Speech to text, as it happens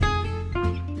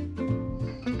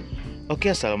Oke,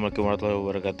 assalamualaikum warahmatullahi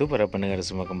wabarakatuh. Para pendengar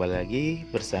semua, kembali lagi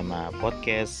bersama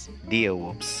podcast Dia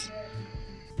Whops.